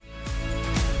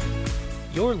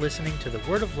You're listening to the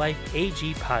Word of Life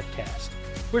AG podcast.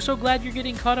 We're so glad you're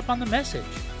getting caught up on the message.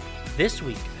 This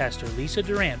week, Pastor Lisa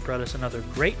Durant brought us another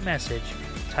great message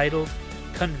titled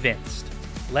Convinced.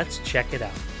 Let's check it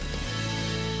out.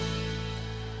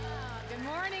 Good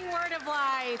morning, Word of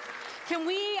Life. Can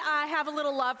we have a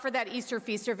little love for that Easter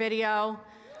Feaster video?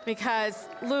 Because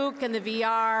Luke and the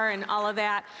VR and all of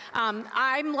that.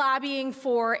 I'm lobbying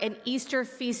for an Easter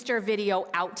Feaster video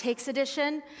outtakes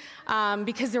edition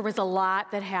because there was a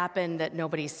lot that happened that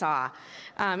nobody saw.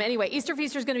 Anyway, Easter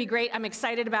Feaster is going to be great. I'm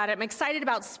excited about it. I'm excited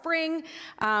about spring.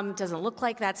 Doesn't look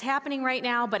like that's happening right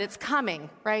now, but it's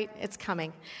coming, right? It's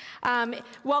coming.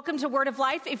 Welcome to Word of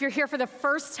Life. If you're here for the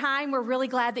first time, we're really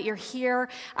glad that you're here.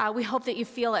 We hope that you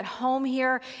feel at home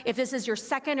here. If this is your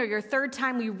second or your third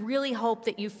time, we really hope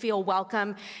that you feel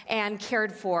welcome and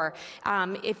cared for.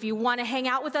 If you want to hang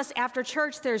out with us after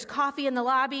church, there's coffee in the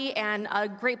lobby and a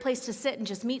great place to sit and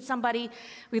just meet somebody.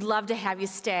 We'd love to have you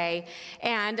stay.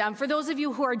 And for those of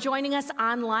you who are joining us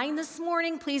online this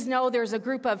morning, please know there's a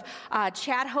group of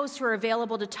chat hosts who are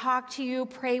available to talk to you,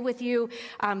 pray with you.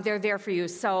 They're there for you.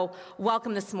 So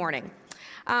welcome this morning.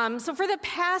 So for the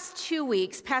past 2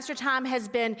 weeks, Pastor Tom has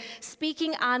been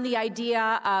speaking on the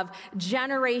idea of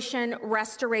generation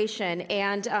restoration.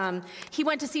 And he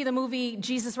went to see the movie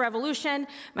Jesus Revolution.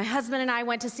 My husband and I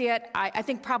went to see it. I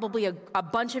think probably a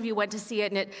bunch of you went to see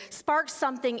it, and it sparked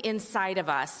something inside of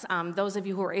us. Those of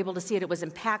you who were able to see it, it was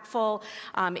impactful.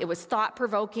 It was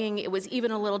thought-provoking. It was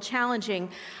even a little challenging.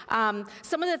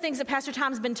 Some of the things that Pastor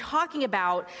Tom's been talking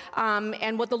about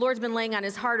and what the Lord's been laying on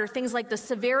his heart are things like the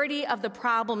severity of the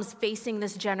problems facing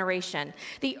this generation,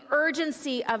 the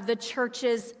urgency of the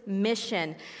church's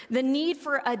mission, the need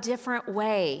for a different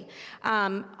way,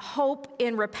 hope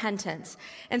in repentance.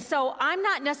 And so I'm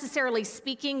not necessarily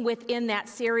speaking within that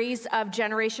series of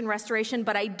generation restoration,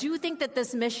 but I do think that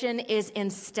this mission is in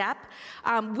step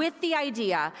with the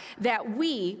idea that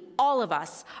we, all of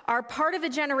us, are part of a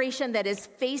generation that is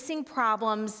facing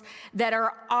problems that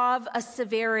are of a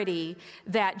severity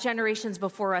that generations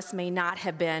before us may not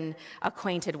have been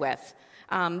acquainted with.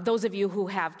 Those of you who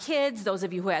have kids, those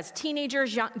of you who have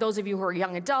teenagers, those of you who are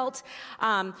young adults,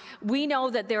 we know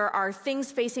that there are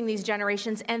things facing these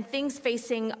generations and things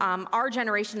facing our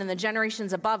generation and the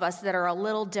generations above us that are a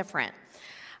little different.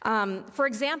 For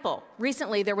example,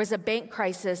 recently there was a bank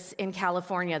crisis in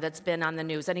California that's been on the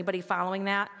news. Anybody following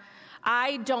that?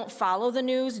 I don't follow the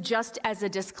news, just as a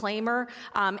disclaimer.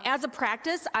 As a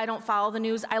practice, I don't follow the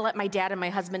news. I let my dad and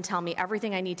my husband tell me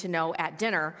everything I need to know at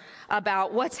dinner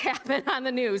about what's happened on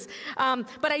the news.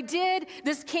 But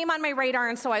this came on my radar,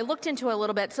 and so I looked into it a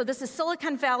little bit. So this is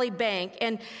Silicon Valley Bank,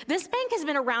 and this bank has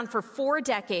been around for 4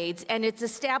 decades, and it's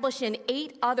established in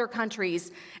 8 other countries,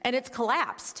 and it's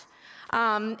collapsed.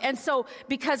 And so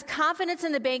because confidence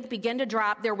in the bank began to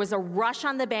drop, there was a rush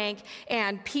on the bank,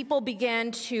 and people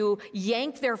began to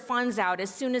yank their funds out as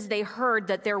soon as they heard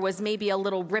that there was maybe a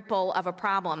little ripple of a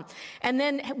problem. And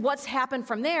then what's happened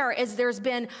from there is there's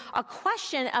been a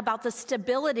question about the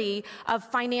stability of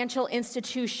financial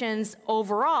institutions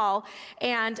overall,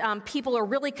 and people are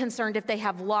really concerned if they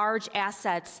have large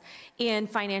assets in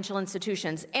financial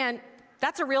institutions. And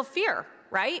that's a real fear,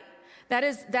 right? That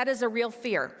is a real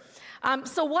fear.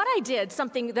 So what I did,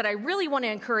 something that I really want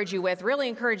to encourage you with, really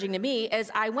encouraging to me,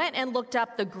 is I went and looked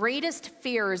up the greatest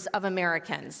fears of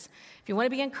Americans. If you want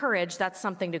to be encouraged, that's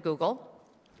something to Google.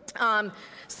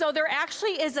 So there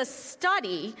actually is a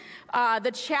study,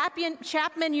 the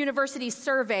Chapman University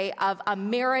Survey of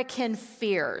American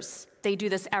Fears. They do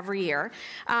this every year.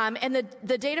 And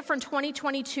the data from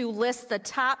 2022 lists the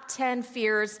top 10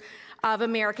 fears of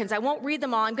Americans. I won't read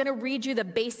them all. I'm going to read you the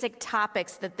basic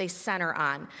topics that they center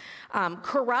on.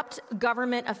 Corrupt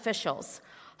government officials,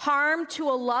 harm to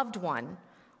a loved one,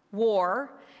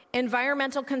 war,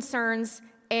 environmental concerns,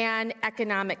 and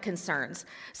economic concerns.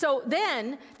 So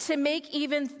then, to make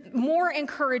even more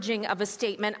encouraging of a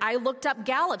statement, I looked up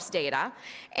Gallup's data,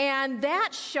 and that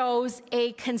shows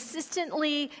a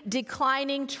consistently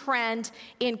declining trend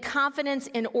in confidence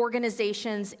in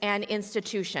organizations and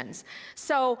institutions.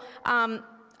 So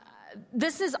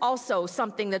this is also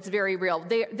something that's very real.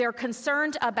 They're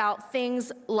concerned about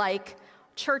things like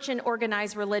church and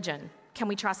organized religion. Can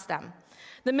we trust them?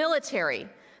 The military,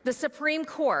 the Supreme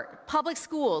Court, public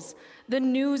schools, the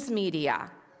news media,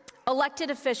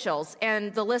 elected officials,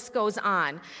 and the list goes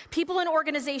on. People in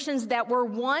organizations that were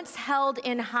once held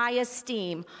in high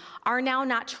esteem are now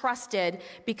not trusted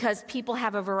because people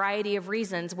have a variety of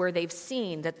reasons where they've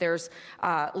seen that there's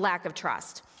lack of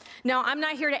trust. Now, I'm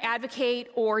not here to advocate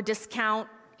or discount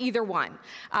either one.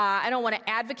 I don't want to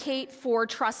advocate for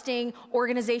trusting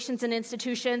organizations and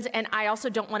institutions, and I also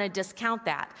don't want to discount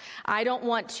that. I don't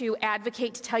want to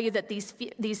advocate to tell you that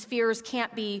these fears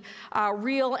can't be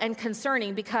real and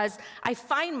concerning, because I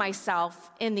find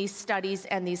myself in these studies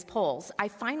and these polls. I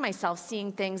find myself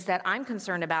seeing things that I'm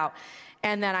concerned about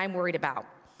and that I'm worried about.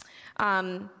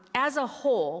 As a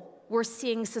whole, we're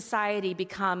seeing society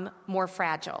become more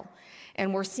fragile,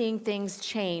 and we're seeing things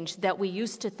change that we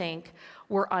used to think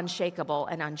were unshakable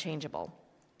and unchangeable.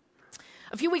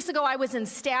 A few weeks ago, I was in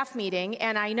staff meeting,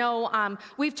 and I know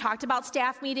we've talked about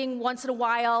staff meeting once in a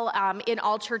while in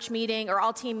all church meeting or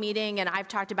all team meeting, and I've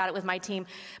talked about it with my team.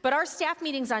 But our staff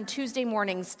meeting's on Tuesday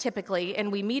mornings typically,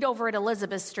 and we meet over at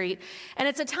Elizabeth Street, and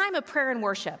it's a time of prayer and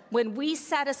worship when we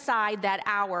set aside that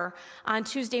hour on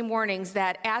Tuesday mornings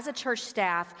that as a church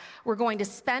staff, we're going to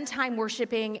spend time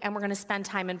worshiping and we're going to spend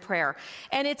time in prayer.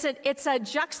 And it's a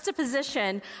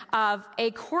juxtaposition of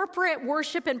a corporate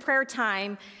worship and prayer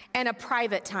time and a private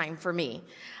time for me.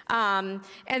 And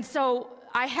so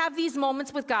I have these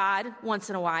moments with God once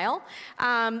in a while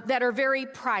that are very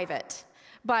private.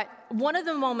 But one of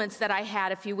the moments that I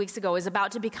had a few weeks ago is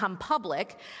about to become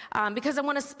public because I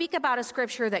want to speak about a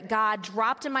scripture that God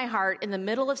dropped in my heart in the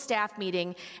middle of staff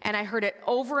meeting, and I heard it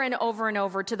over and over and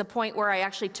over to the point where I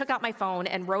actually took out my phone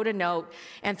and wrote a note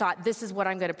and thought, this is what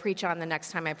I'm going to preach on the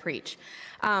next time I preach.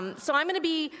 So I'm going to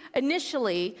be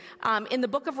initially in the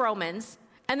book of Romans,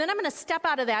 and then I'm going to step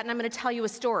out of that and I'm going to tell you a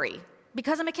story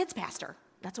because I'm a kids pastor.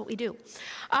 That's what we do.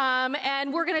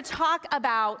 And we're going to talk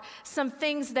about some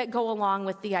things that go along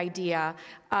with the idea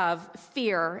of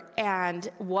fear and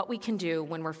what we can do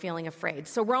when we're feeling afraid.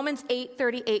 So Romans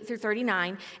 8:38 through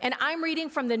 39, and I'm reading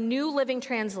from the New Living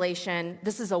Translation.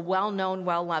 This is a well-known,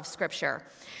 well-loved scripture.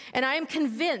 And I am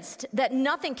convinced that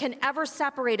nothing can ever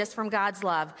separate us from God's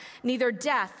love, neither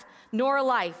death nor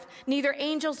life, neither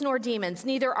angels nor demons,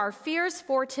 neither our fears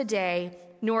for today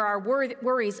nor our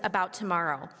worries about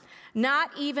tomorrow. Not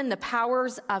even the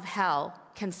powers of hell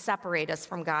can separate us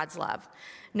from God's love.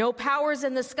 No powers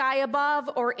in the sky above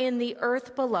or in the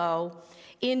earth below.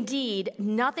 Indeed,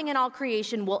 nothing in all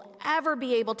creation will ever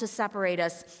be able to separate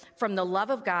us from the love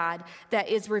of God that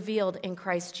is revealed in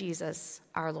Christ Jesus,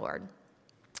 our Lord.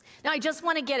 Now, I just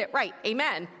want to get it right.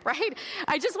 Amen, right?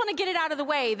 I just want to get it out of the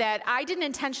way that I didn't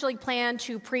intentionally plan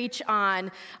to preach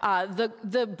on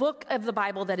the book of the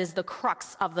Bible that is the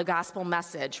crux of the gospel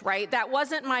message, right? That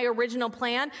wasn't my original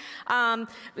plan.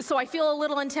 So I feel a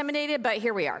little intimidated, but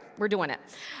here we are. We're doing it.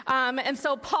 And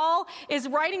so Paul is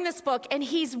writing this book, and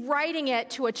he's writing it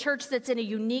to a church that's in a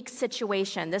unique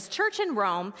situation. This church in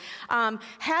Rome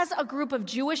has a group of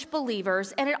Jewish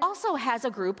believers, and it also has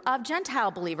a group of Gentile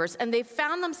believers, and they've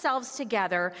found themselves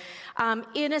together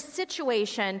in a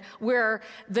situation where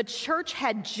the church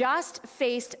had just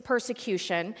faced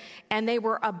persecution and they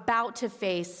were about to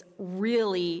face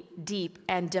really deep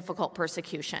and difficult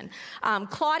persecution.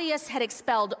 Claudius had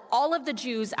expelled all of the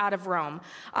Jews out of Rome,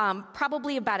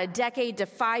 probably about a decade to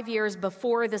 5 years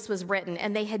before this was written,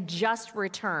 and they had just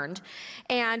returned.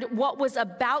 And what was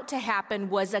about to happen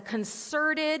was a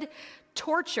concerted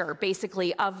torture,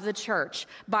 basically, of the church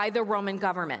by the Roman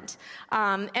government.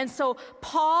 And so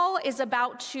Paul is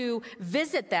about to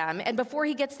visit them, and before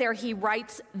he gets there, he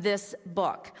writes this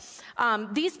book.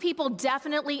 These people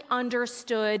definitely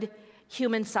understood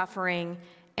human suffering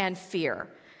and fear.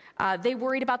 They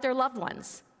worried about their loved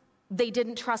ones. They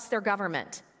didn't trust their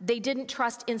government. They didn't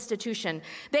trust institution.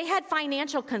 They had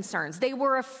financial concerns. They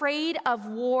were afraid of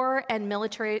war and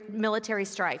military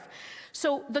strife.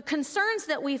 So the concerns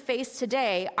that we face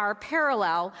today are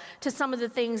parallel to some of the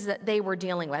things that they were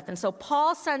dealing with. And so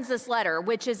Paul sends this letter,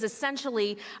 which is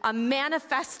essentially a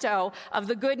manifesto of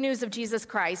the good news of Jesus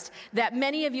Christ that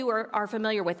many of you are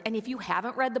familiar with. And if you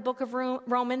haven't read the book of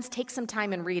Romans, take some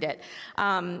time and read it.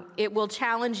 It will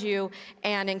challenge you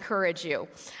and encourage you.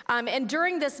 And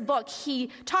during this book, he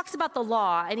talks about the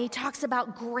law, and he talks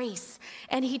about grace,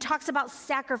 and he talks about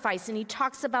sacrifice, and he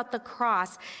talks about the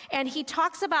cross, and he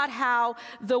talks about how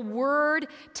the Word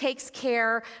takes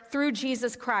care through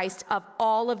Jesus Christ of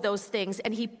all of those things.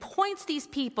 And he points these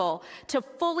people to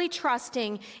fully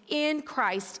trusting in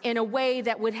Christ in a way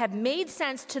that would have made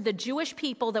sense to the Jewish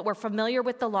people that were familiar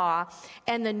with the law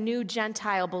and the new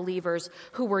Gentile believers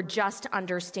who were just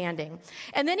understanding.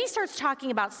 And then he starts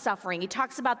talking about suffering. He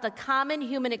talks about the common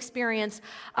human experience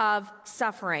of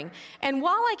suffering. And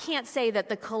while I can't say that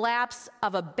the collapse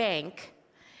of a bank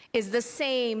is the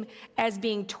same as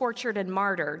being tortured and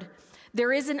martyred,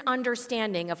 there is an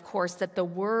understanding, of course, that the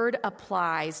Word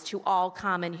applies to all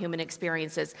common human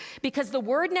experiences because the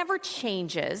Word never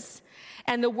changes,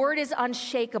 and the Word is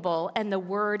unshakable, and the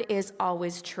Word is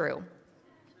always true.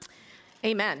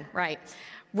 Amen, right.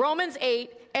 Romans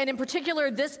 8, and in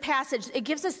particular this passage, it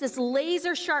gives us this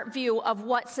laser sharp view of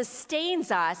what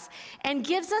sustains us and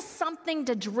gives us something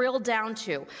to drill down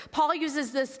to. Paul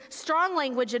uses this strong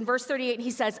language in verse 38.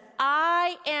 He says,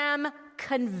 I am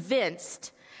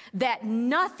convinced that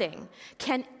nothing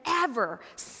can ever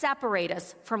separate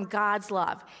us from God's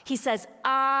love. He says,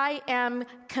 I am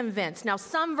convinced. Now,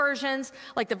 some versions,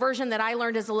 like the version that I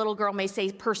learned as a little girl, may say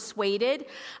persuaded.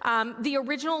 The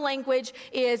original language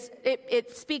is,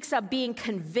 it speaks of being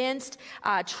convinced,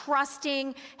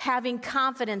 trusting, having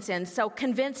confidence in. So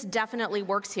convinced definitely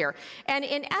works here. And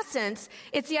in essence,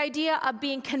 it's the idea of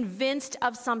being convinced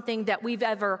of something that we've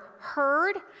ever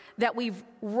heard, that we've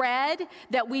read,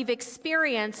 that we've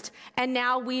experienced, and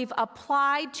now we've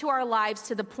applied to our lives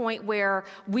to the point where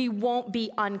we won't be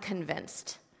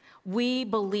unconvinced. We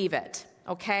believe it,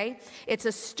 okay? It's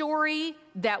a story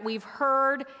that we've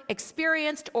heard,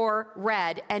 experienced, or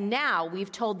read, and now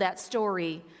we've told that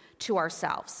story to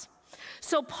ourselves.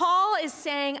 So Paul is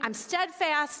saying, I'm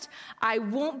steadfast, I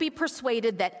won't be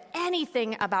persuaded that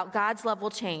anything about God's love will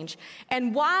change.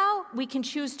 And while we can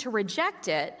choose to reject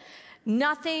it,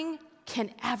 nothing can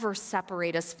ever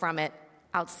separate us from it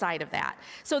outside of that.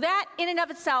 So that in and of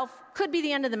itself could be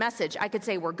the end of the message. I could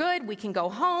say we're good, we can go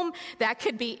home, that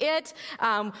could be it.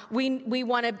 We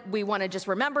want to just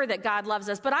remember that God loves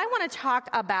us. But I want to talk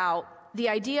about the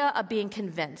idea of being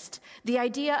convinced, the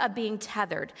idea of being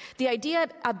tethered, the idea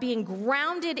of being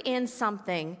grounded in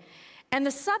something, and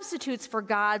the substitutes for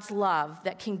God's love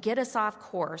that can get us off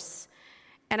course.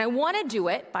 And I want to do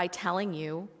it by telling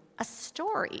you a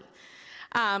story.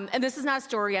 And this is not a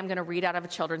story I'm going to read out of a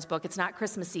children's book. It's not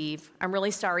Christmas Eve. I'm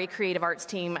really sorry, creative arts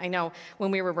team. I know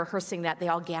when we were rehearsing that, they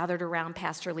all gathered around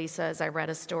Pastor Lisa as I read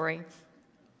a story.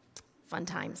 Fun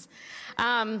times.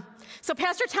 So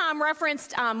Pastor Tom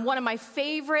referenced one of my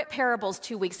favorite parables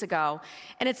 2 weeks ago,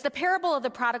 and it's the parable of the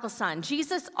prodigal son.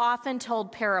 Jesus often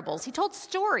told parables. He told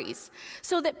stories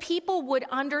so that people would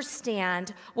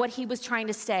understand what he was trying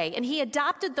to say, and he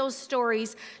adopted those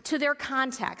stories to their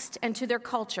context and to their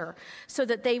culture so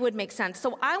that they would make sense.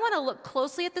 So I want to look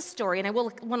closely at the story, and I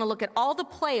want to look at all the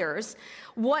players,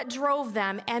 what drove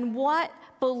them, and what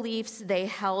beliefs they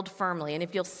held firmly. And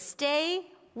if you'll stay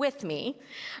with me,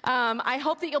 I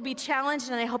hope that you'll be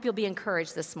challenged and I hope you'll be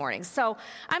encouraged this morning. So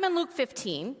I'm in Luke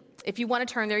 15. If you want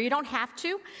to turn there, you don't have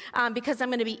to, because I'm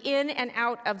going to be in and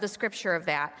out of the scripture of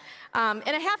that. And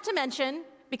I have to mention,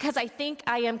 because I think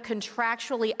I am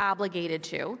contractually obligated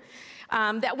to,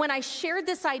 that when I shared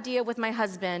this idea with my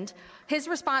husband, his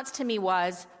response to me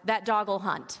was, that dog will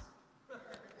hunt.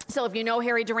 So if you know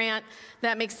Harry Durant,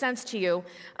 that makes sense to you.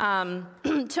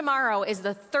 Tomorrow is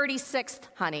the 36th,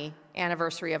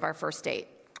 anniversary of our first date.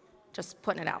 Just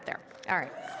putting it out there. All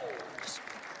right.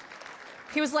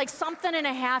 He was like something and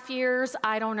a half years.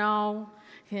 I don't know.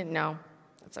 He didn't know.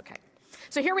 That's okay.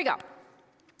 So here we go.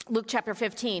 Luke chapter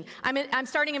 15. I'm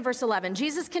starting in verse 11.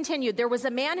 Jesus continued, there was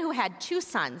a man who had 2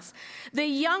 sons. The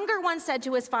younger one said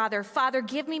to his father, Father,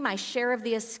 give me my share of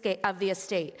the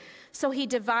estate. So he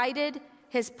divided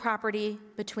his property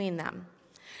between them.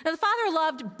 Now the father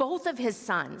loved both of his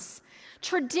sons.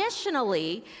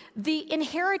 Traditionally, the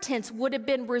inheritance would have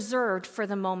been reserved for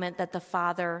the moment that the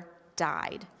father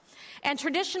died. And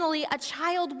traditionally, a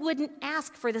child wouldn't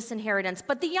ask for this inheritance,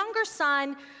 but the younger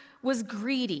son was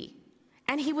greedy,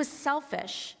 and he was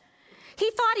selfish.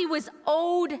 He thought he was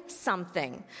owed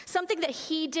something that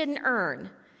he didn't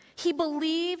earn. He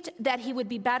believed that he would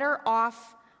be better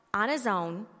off on his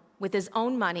own, with his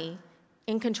own money,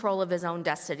 in control of his own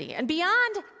destiny. And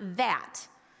beyond that,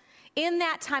 in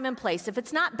that time and place, if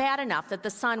it's not bad enough that the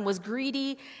son was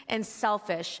greedy and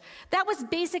selfish, that was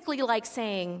basically like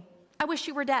saying, I wish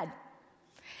you were dead.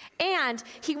 And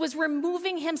he was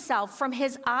removing himself from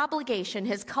his obligation,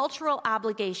 his cultural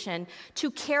obligation,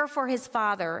 to care for his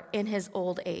father in his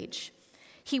old age.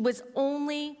 He was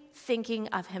only thinking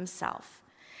of himself.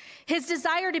 His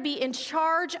desire to be in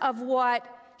charge of what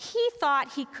he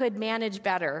thought he could manage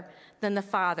better than the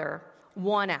father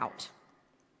won out.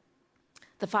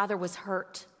 The father was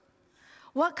hurt.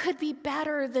 What could be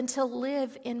better than to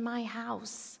live in my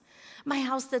house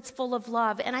that's full of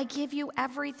love, and I give you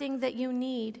everything that you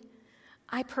need.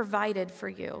 I provided for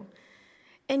you.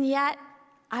 And yet,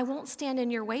 I won't stand in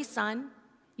your way, son.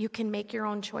 You can make your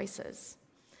own choices.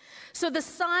 So the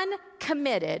son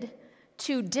committed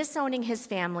to disowning his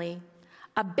family,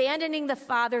 abandoning the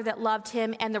father that loved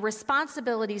him and the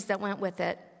responsibilities that went with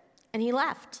it, and he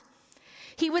left.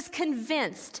 He was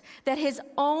convinced that his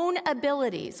own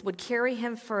abilities would carry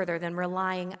him further than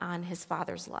relying on his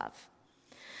father's love.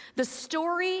 The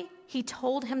story he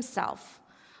told himself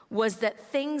was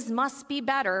that things must be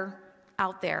better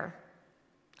out there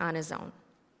on his own.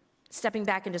 Stepping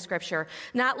back into scripture,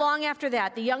 not long after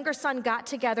that, the younger son got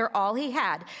together all he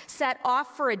had, set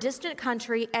off for a distant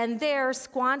country, and there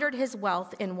squandered his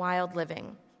wealth in wild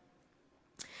living.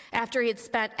 After he had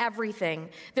spent everything,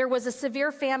 there was a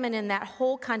severe famine in that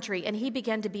whole country, and he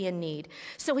began to be in need.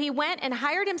 So he went and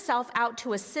hired himself out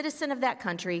to a citizen of that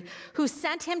country, who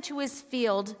sent him to his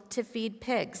field to feed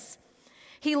pigs.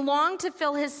 He longed to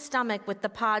fill his stomach with the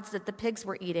pods that the pigs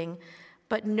were eating,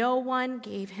 but no one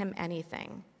gave him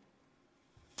anything.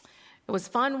 It was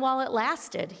fun while it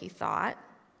lasted, he thought.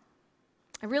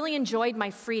 I really enjoyed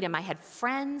my freedom. I had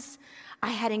friends.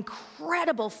 I had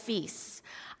incredible feasts.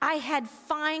 I had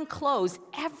fine clothes.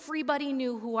 Everybody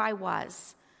knew who I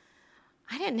was.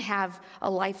 I didn't have a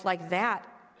life like that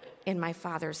in my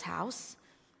father's house.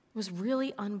 It was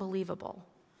really unbelievable.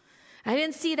 I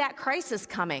didn't see that crisis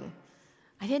coming.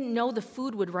 I didn't know the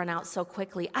food would run out so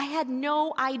quickly. I had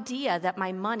no idea that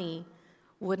my money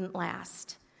wouldn't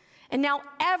last. And now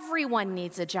everyone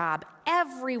needs a job.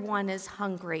 Everyone is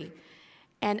hungry.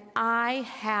 And I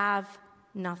have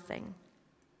nothing.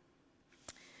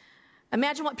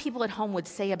 Imagine what people at home would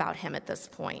say about him at this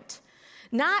point.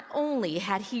 Not only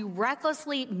had he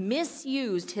recklessly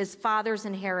misused his father's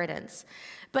inheritance,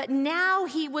 but now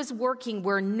he was working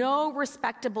where no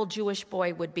respectable Jewish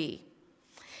boy would be.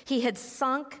 He had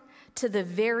sunk to the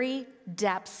very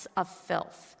depths of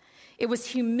filth. It was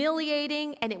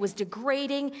humiliating and it was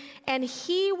degrading, and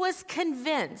he was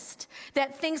convinced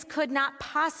that things could not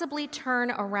possibly turn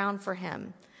around for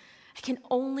him. I can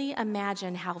only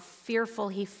imagine how fearful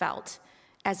he felt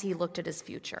as he looked at his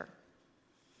future.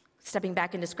 Stepping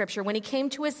back into scripture, when he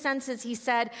came to his senses, he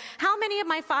said, "How many of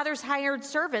my father's hired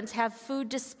servants have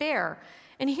food to spare?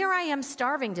 And here I am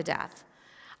starving to death.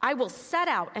 I will set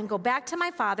out and go back to my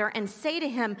father and say to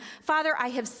him, 'Father, I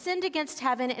have sinned against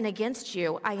heaven and against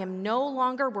you. I am no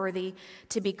longer worthy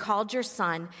to be called your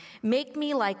son. Make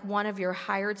me like one of your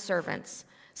hired servants.'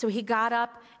 So he got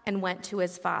up and went to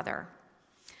his father."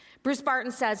 Bruce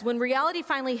Barton says, when reality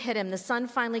finally hit him, the son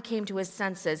finally came to his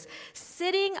senses.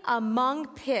 Sitting among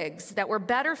pigs that were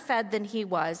better fed than he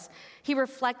was, he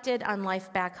reflected on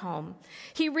life back home.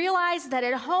 He realized that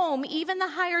at home, even the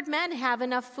hired men have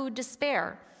enough food to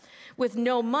spare. With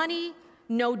no money,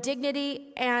 no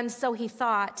dignity, and so he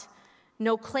thought,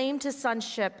 no claim to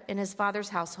sonship in his father's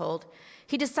household,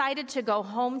 he decided to go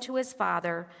home to his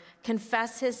father,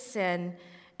 confess his sin,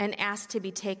 and ask to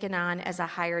be taken on as a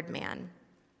hired man.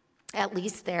 At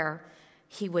least there,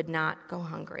 he would not go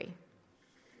hungry.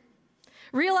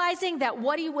 Realizing that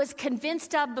what he was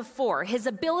convinced of before, his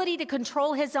ability to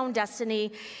control his own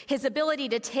destiny, his ability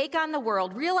to take on the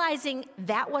world, realizing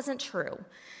that wasn't true,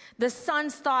 the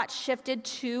son's thoughts shifted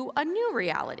to a new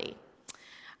reality.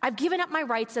 I've given up my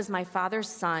rights as my father's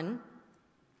son.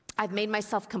 I've made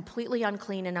myself completely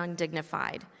unclean and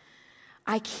undignified.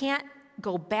 I can't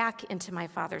go back into my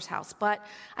father's house, but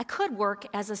I could work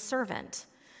as a servant.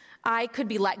 I could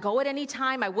be let go at any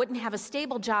time. I wouldn't have a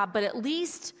stable job, but at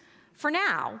least for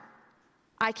now,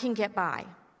 I can get by.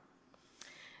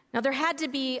 Now, there had to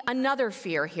be another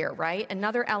fear here, right?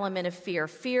 Another element of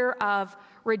fear of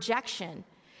rejection,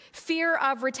 fear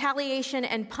of retaliation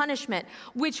and punishment,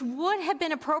 which would have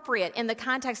been appropriate in the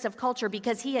context of culture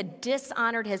because he had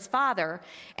dishonored his father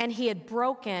and he had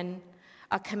broken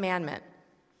a commandment.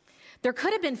 There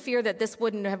could have been fear that this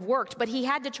wouldn't have worked, but he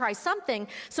had to try something.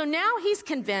 So now he's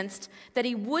convinced that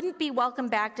he wouldn't be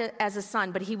welcomed back as a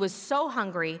son, but he was so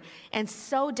hungry and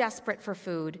so desperate for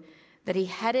food that he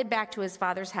headed back to his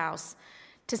father's house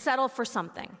to settle for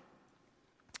something.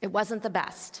 It wasn't the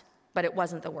best, but it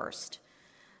wasn't the worst.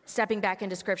 Stepping back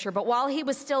into scripture, but while he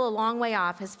was still a long way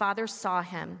off, his father saw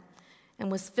him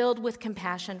and was filled with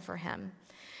compassion for him.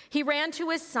 He ran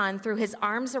to his son, threw his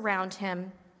arms around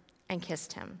him, and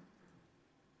kissed him.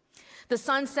 The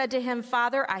son said to him,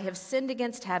 "Father, I have sinned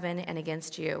against heaven and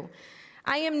against you.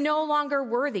 I am no longer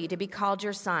worthy to be called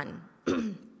your son."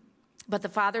 But the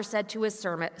father said to his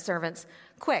servants,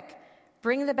 "Quick,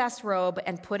 bring the best robe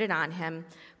and put it on him.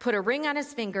 Put a ring on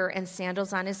his finger and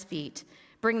sandals on his feet.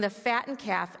 Bring the fattened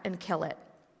calf and kill it.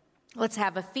 Let's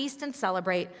have a feast and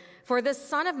celebrate, for this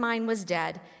son of mine was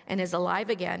dead and is alive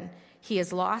again. He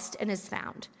is lost and is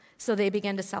found." So they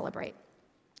began to celebrate.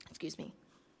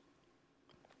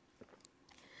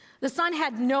 The son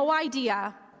had no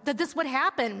idea that this would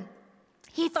happen.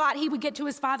 He thought he would get to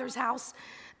his father's house,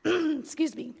 and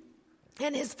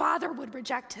his father would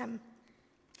reject him.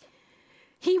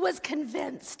 He was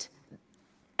convinced,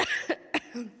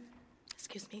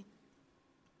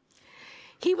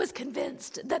 he was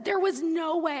convinced that there was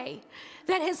no way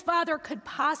that his father could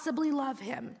possibly love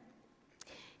him.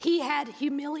 He had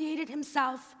humiliated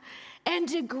himself and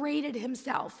degraded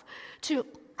himself to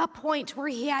a point where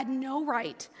he had no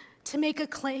right to make a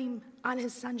claim on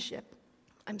his sonship.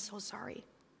 I'm so sorry.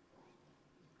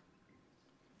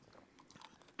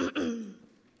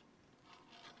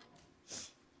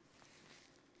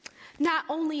 Not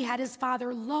only had his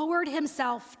father lowered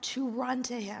himself to run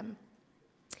to him,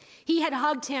 he had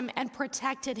hugged him and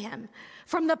protected him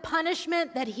from the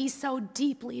punishment that he so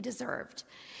deeply deserved.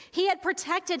 He had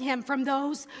protected him from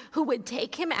those who would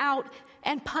take him out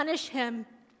and punish him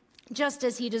just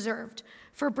as he deserved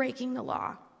for breaking the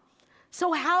law.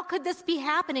 So how could this be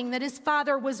happening that his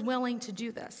father was willing to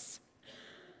do this?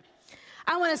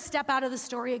 I want to step out of the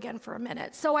story again for a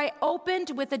minute. So I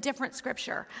opened with a different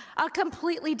scripture, a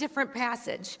completely different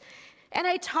passage. And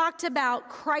I talked about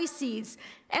crises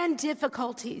and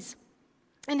difficulties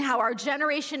and how our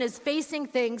generation is facing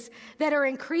things that are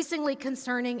increasingly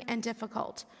concerning and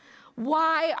difficult.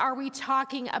 Why are we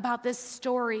talking about this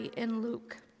story in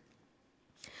Luke?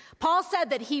 Paul said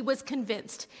that he was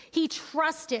convinced, he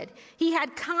trusted, he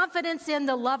had confidence in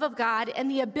the love of God and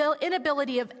the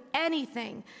inability of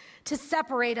anything to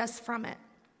separate us from it.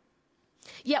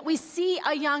 Yet we see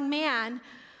a young man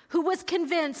who was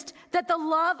convinced that the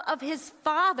love of his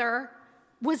father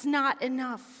was not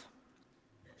enough.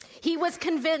 He was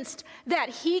convinced that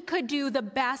he could do the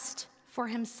best for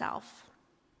himself.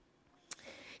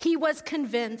 He was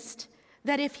convinced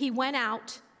that if he went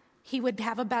out, he would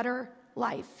have a better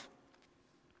life.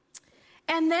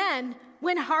 And then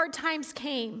when hard times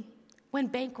came, when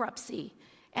bankruptcy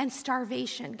and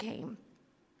starvation came,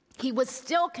 he was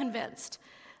still convinced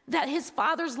that his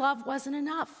father's love wasn't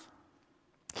enough.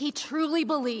 He truly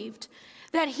believed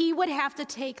that he would have to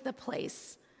take the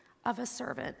place of a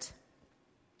servant.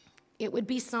 It would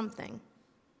be something,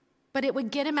 but it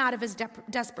would get him out of his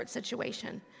desperate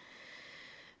situation.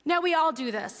 Now, we all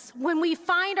do this. When we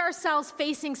find ourselves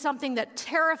facing something that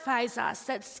terrifies us,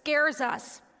 that scares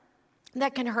us,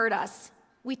 that can hurt us,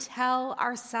 we tell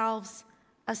ourselves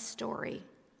a story.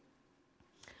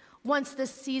 Once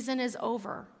this season is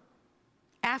over,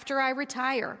 after I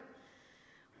retire,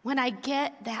 when I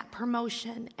get that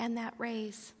promotion and that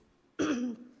raise,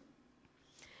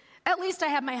 at least I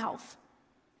have my health.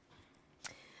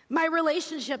 My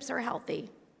relationships are healthy.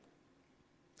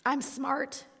 I'm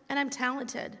smart and I'm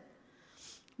talented.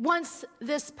 Once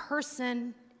this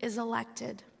person is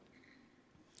elected,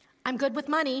 I'm good with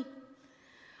money.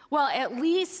 Well, at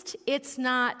least it's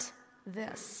not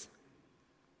this.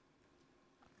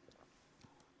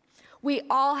 We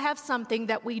all have something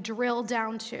that we drill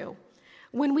down to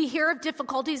when we hear of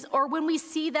difficulties or when we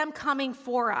see them coming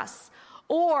for us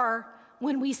or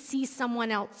when we see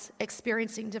someone else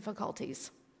experiencing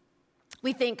difficulties.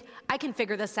 We think, I can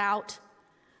figure this out.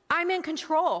 I'm in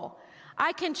control.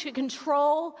 I can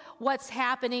control what's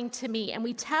happening to me. And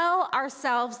we tell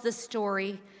ourselves the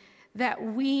story that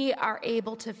we are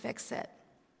able to fix it.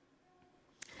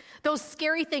 Those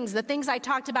scary things, the things I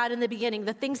talked about in the beginning,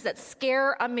 the things that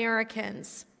scare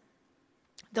Americans,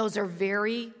 those are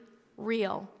very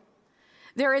real.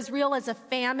 They're as real as a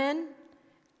famine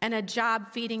and a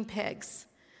job feeding pigs.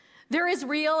 They're as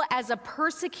real as a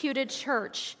persecuted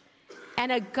church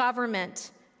and a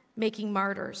government making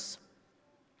martyrs.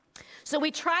 So we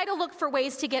try to look for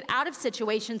ways to get out of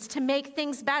situations to make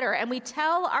things better, and we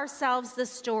tell ourselves the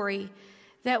story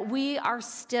that we are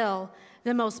still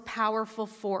the most powerful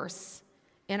force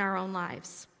in our own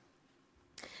lives.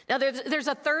 Now, there's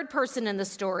a third person in the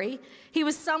story. He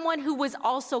was someone who was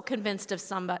also convinced of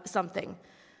something.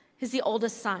 He's the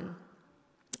oldest son.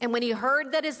 And when he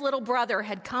heard that his little brother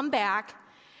had come back,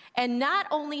 and not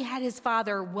only had his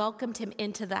father welcomed him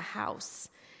into the house,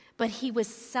 but he was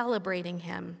celebrating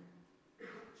him.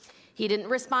 He didn't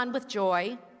respond with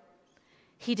joy.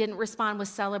 He didn't respond with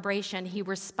celebration. He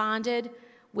responded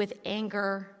with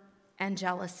anger and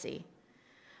jealousy.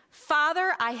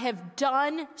 Father, I have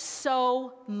done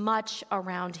so much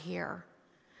around here.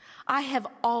 I have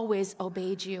always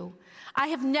obeyed you. I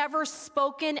have never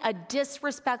spoken a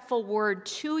disrespectful word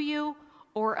to you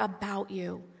or about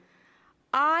you.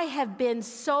 I have been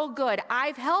so good.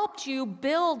 I've helped you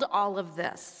build all of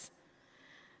this.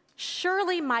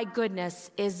 Surely my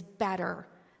goodness is better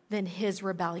than his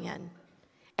rebellion,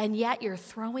 and yet you're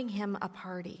throwing him a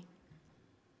party.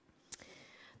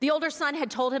 The older son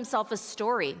had told himself a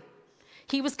story.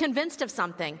 He was convinced of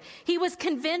something. He was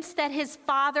convinced that his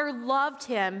father loved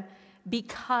him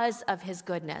because of his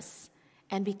goodness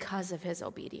and because of his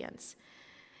obedience.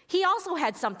 He also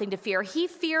had something to fear. He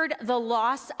feared the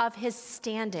loss of his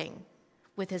standing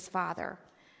with his father.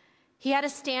 He had a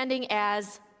standing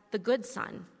as the good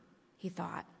son, he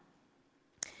thought.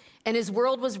 And his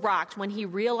world was rocked when he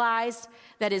realized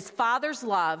that his father's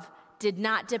love did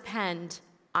not depend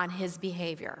on his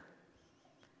behavior.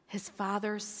 His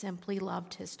father simply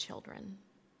loved his children.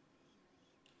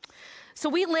 So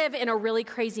we live in a really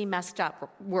crazy, messed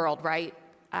up world, right?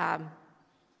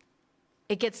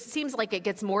 Seems like it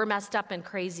gets more messed up and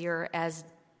crazier as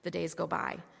the days go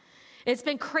by. It's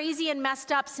been crazy and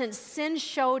messed up since sin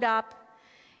showed up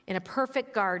in a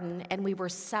perfect garden and we were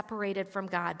separated from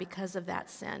God because of that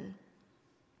sin.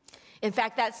 In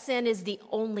fact, that sin is the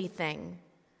only thing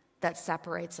that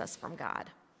separates us from God.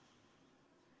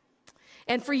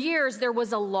 And for years, there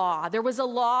was a law. There was a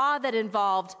law that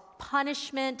involved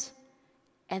punishment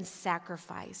and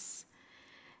sacrifice.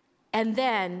 And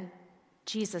then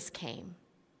Jesus came.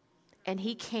 And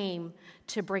he came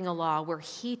to bring a law where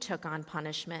he took on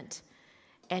punishment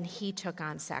and he took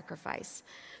on sacrifice.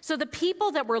 So the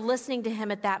people that were listening to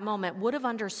him at that moment would have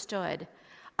understood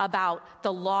about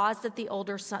the laws that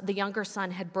the younger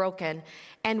son had broken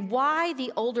and why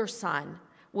the older son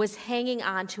was hanging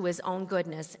on to his own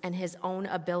goodness and his own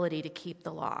ability to keep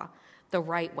the law the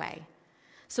right way.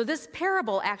 So this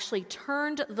parable actually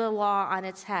turned the law on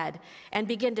its head and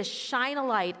began to shine a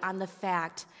light on the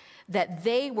fact that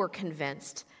they were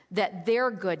convinced that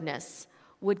their goodness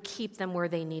would keep them where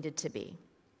they needed to be.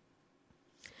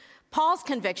 Paul's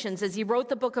convictions as he wrote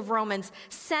the book of Romans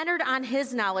centered on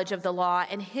his knowledge of the law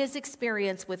and his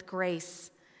experience with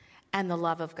grace and the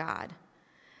love of God.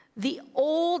 The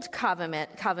old covenant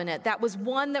that was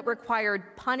one that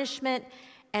required punishment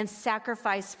and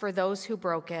sacrifice for those who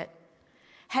broke it,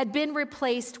 had been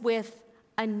replaced with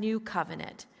a new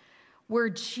covenant where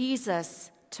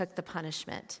Jesus took the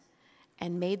punishment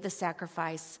and made the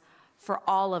sacrifice for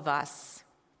all of us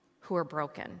who are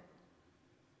broken.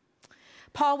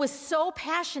 Paul was so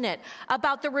passionate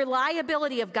about the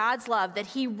reliability of God's love that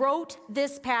he wrote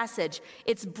this passage.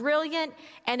 It's brilliant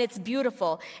and it's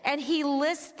beautiful. And he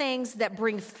lists things that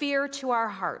bring fear to our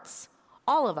hearts,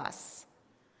 all of us.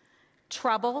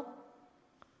 Trouble,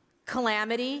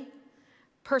 calamity,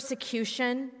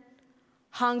 persecution,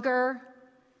 hunger,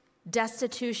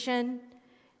 destitution,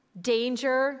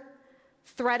 danger,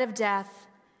 threat of death,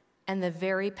 and the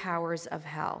very powers of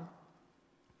hell.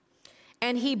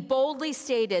 And he boldly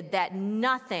stated that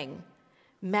nothing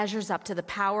measures up to the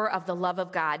power of the love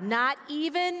of God, not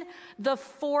even the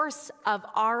force of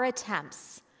our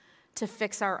attempts to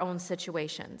fix our own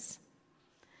situations.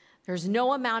 There's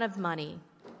no amount of money,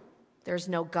 there's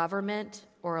no government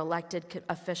or elected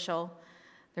official,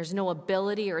 there's no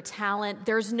ability or talent,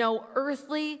 there's no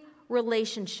earthly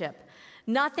relationship,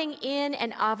 nothing in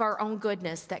and of our own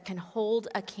goodness that can hold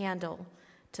a candle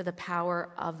to the power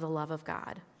of the love of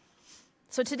God.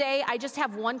 So today, I just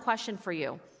have one question for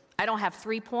you. I don't have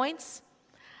 3 points.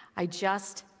 I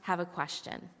just have a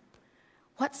question.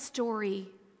 What story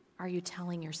are you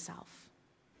telling yourself?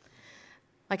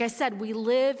 Like I said, we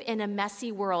live in a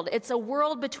messy world. It's a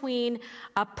world between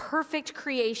a perfect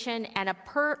creation and a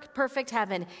perfect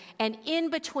heaven, and in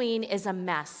between is a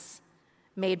mess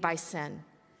made by sin.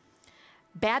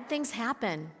 Bad things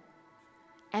happen,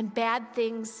 and bad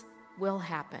things will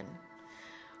happen.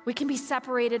 We can be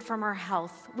separated from our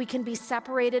health. We can be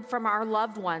separated from our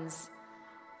loved ones,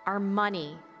 our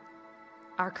money,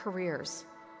 our careers.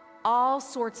 All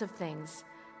sorts of things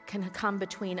can come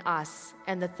between us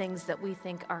and the things that we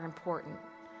think are important.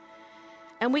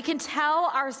 And we can tell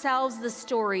ourselves the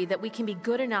story that we can be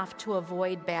good enough to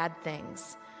avoid bad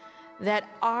things, that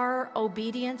our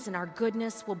obedience and our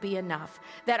goodness will be enough,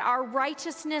 that our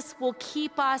righteousness will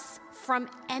keep us from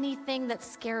anything that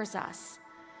scares us.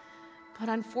 But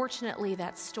unfortunately,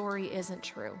 that story isn't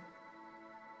true.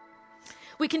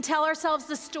 We can tell ourselves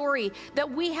the story that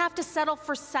we have to settle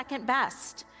for second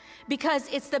best because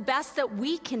it's the best that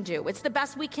we can do. It's the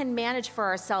best we can manage for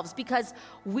ourselves because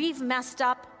we've messed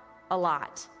up a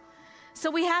lot. So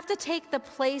we have to take the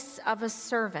place of a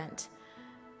servant,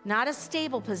 not a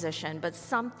stable position, but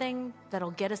something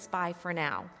that'll get us by for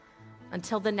now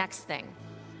until the next thing,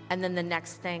 and then the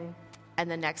next thing,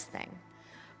 and the next thing.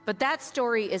 But that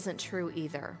story isn't true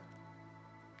either.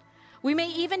 We may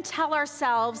even tell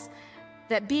ourselves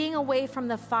that being away from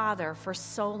the Father for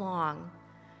so long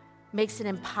makes it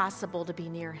impossible to be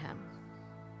near him.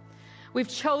 We've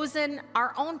chosen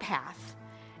our own path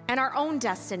and our own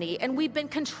destiny, and we've been in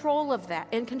control of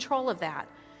that.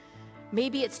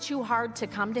 Maybe it's too hard to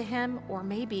come to him, or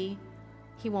maybe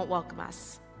he won't welcome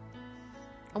us.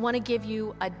 I want to give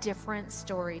you a different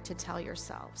story to tell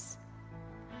yourselves.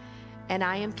 And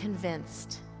I am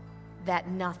convinced that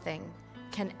nothing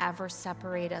can ever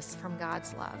separate us from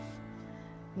God's love.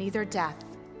 Neither death,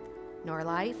 nor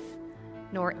life,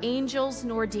 nor angels,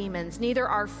 nor demons, neither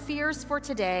our fears for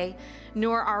today,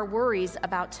 nor our worries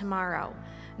about tomorrow.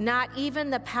 Not even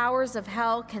the powers of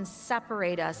hell can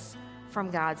separate us from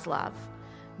God's love.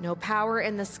 No power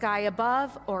in the sky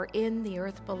above or in the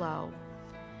earth below.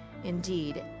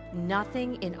 Indeed,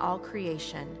 nothing in all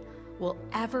creation will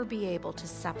ever be able to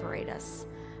separate us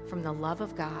from the love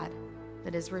of God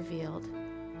that is revealed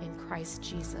in Christ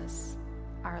Jesus,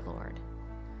 our Lord.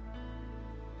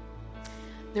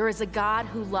 There is a God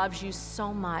who loves you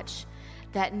so much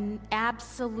that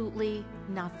absolutely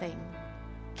nothing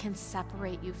can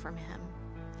separate you from him.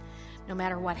 No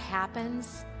matter what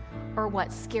happens or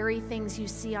what scary things you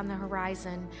see on the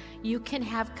horizon, you can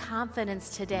have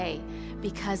confidence today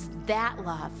because that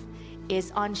love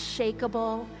is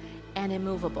unshakable and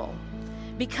immovable.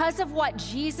 Because of what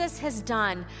Jesus has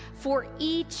done for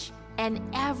each and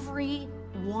every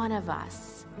one of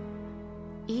us.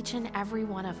 Each and every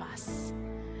one of us.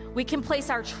 We can place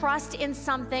our trust in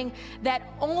something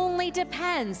that only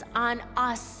depends on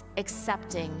us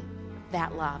accepting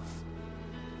that love.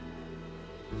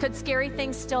 Could scary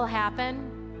things still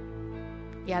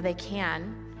happen? Yeah, they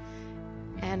can,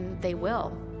 and they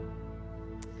will.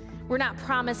 We're not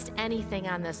promised anything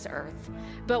on this earth,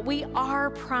 but we are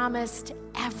promised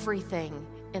everything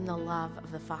in the love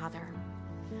of the Father.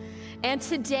 And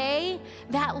today,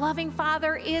 that loving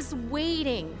Father is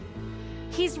waiting.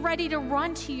 He's ready to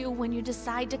run to you when you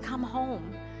decide to come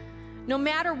home. No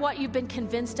matter what you've been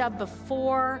convinced of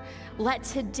before, let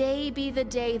today be the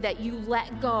day that you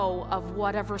let go of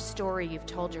whatever story you've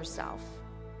told yourself.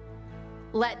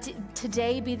 Let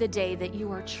today be the day that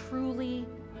you are truly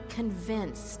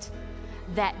convinced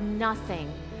that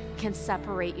nothing can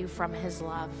separate you from his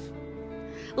love.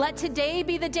 Let today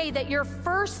be the day that your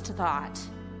first thought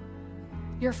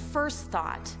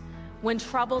when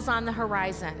trouble's on the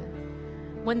horizon,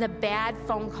 when the bad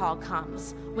phone call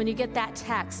comes, when you get that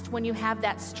text, when you have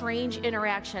that strange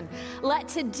interaction, let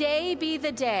today be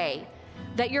the day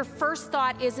that your first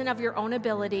thought isn't of your own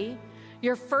ability,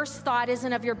 your first thought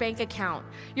isn't of your bank account,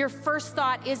 your first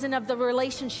thought isn't of the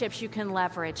relationships you can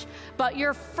leverage, but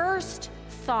your first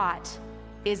thought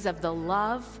is of the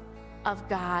love of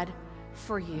God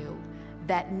for you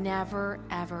that never,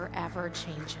 ever, ever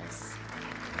changes.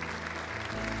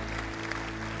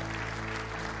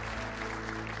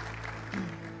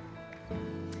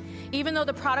 Even though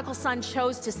the prodigal son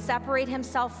chose to separate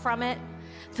himself from it,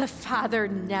 the father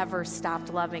never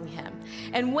stopped loving him.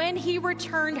 And when he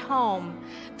returned home,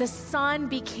 the son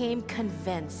became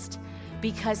convinced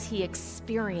because he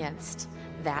experienced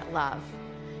that love.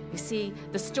 You see,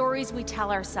 the stories we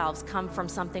tell ourselves come from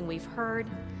something we've heard,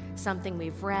 something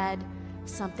we've read,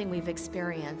 something we've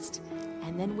experienced,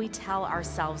 and then we tell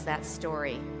ourselves that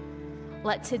story.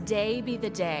 Let today be the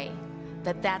day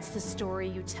that that's the story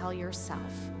you tell yourself.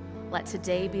 Let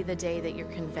today be the day that you're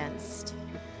convinced.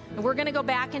 And we're going to go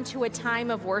back into a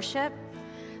time of worship.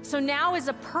 So now is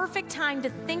a perfect time to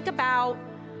think about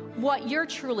what you're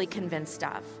truly convinced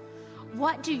of.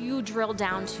 What do you drill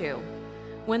down to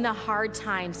when the hard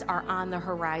times are on the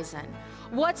horizon?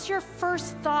 What's your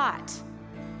first thought?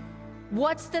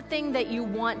 What's the thing that you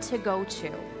want to go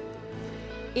to?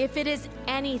 If it is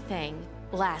anything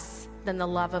less than the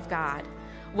love of God,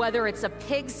 whether it's a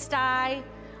pigsty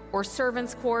or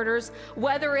servants' quarters,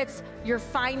 whether it's your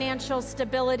financial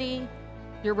stability,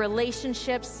 your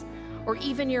relationships, or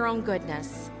even your own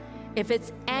goodness, if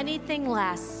it's anything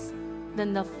less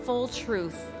than the full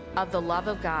truth of the love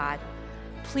of God,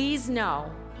 please know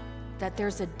that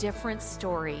there's a different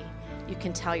story you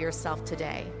can tell yourself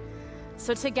today.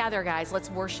 So together, guys, let's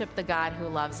worship the God who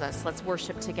loves us. Let's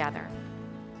worship together.